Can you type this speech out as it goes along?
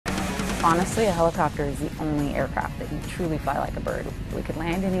Honestly, a helicopter is the only aircraft that can truly fly like a bird. We could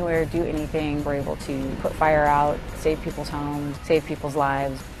land anywhere, do anything. We're able to put fire out, save people's homes, save people's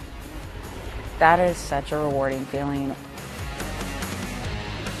lives. That is such a rewarding feeling.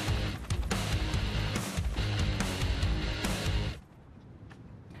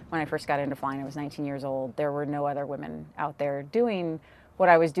 When I first got into flying, I was 19 years old. There were no other women out there doing what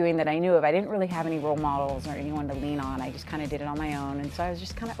I was doing that I knew of. I didn't really have any role models or anyone to lean on. I just kind of did it on my own. And so I was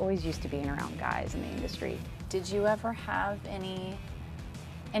just kind of always used to being around guys in the industry. Did you ever have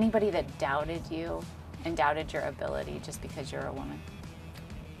anybody that doubted you and doubted your ability just because you're a woman?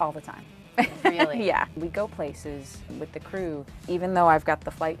 All the time. Really? Yeah. We go places with the crew. Even though I've got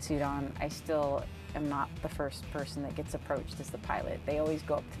the flight suit on, I still am not the first person that gets approached as the pilot. They always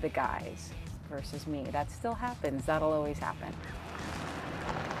go up to the guys versus me. That still happens. That'll always happen.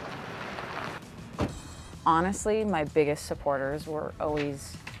 Honestly, my biggest supporters were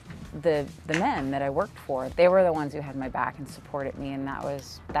always the men that I worked for. They were the ones who had my back and supported me, and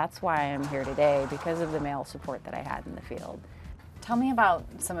that's why I'm here today, because of the male support that I had in the field. Tell me about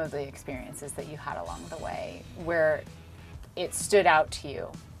some of the experiences that you had along the way where it stood out to you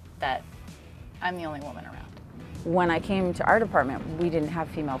that I'm the only woman around. When I came to our department, we didn't have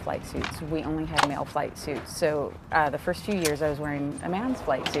female flight suits. We only had male flight suits. So the first few years I was wearing a man's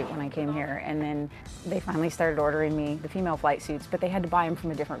flight suit when I came here, and then they finally started ordering me the female flight suits, but they had to buy them from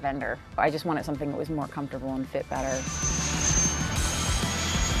a different vendor. I just wanted something that was more comfortable and fit better.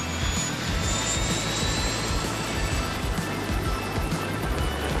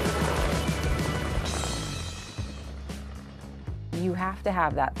 You have to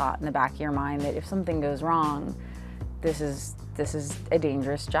have that thought in the back of your mind that if something goes wrong, this is a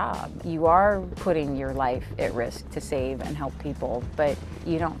dangerous job. You are putting your life at risk to save and help people, but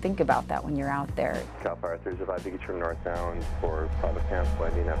you don't think about that when you're out there. Cal Fire 35 to get from northbound for private camp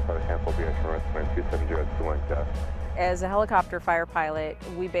landing at private camp will be at northbound 27021 Jeff. As a helicopter fire pilot,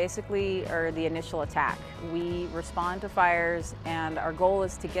 we basically are the initial attack. We respond to fires, and our goal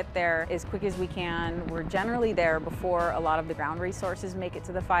is to get there as quick as we can. We're generally there before a lot of the ground resources make it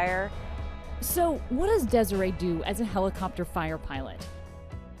to the fire. So what does Desiree do as a helicopter fire pilot?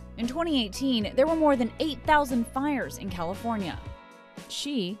 In 2018, there were more than 8,000 fires in California.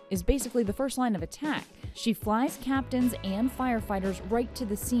 She is basically the first line of attack. She flies captains and firefighters right to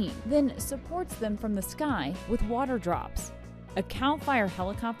the scene, then supports them from the sky with water drops. A CAL FIRE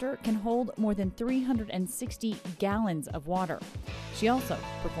helicopter can hold more than 360 gallons of water. She also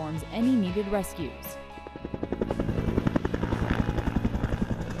performs any needed rescues.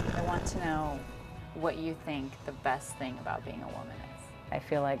 I want to know what you think the best thing about being a woman is. I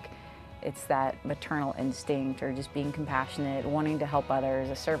feel like it's that maternal instinct, or just being compassionate, wanting to help others,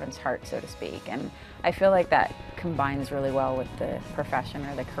 a servant's heart, so to speak. And I feel like that combines really well with the profession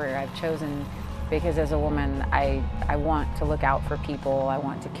or the career I've chosen, because as a woman, I want to look out for people, I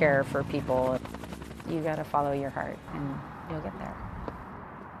want to care for people. You gotta follow your heart and you'll get there.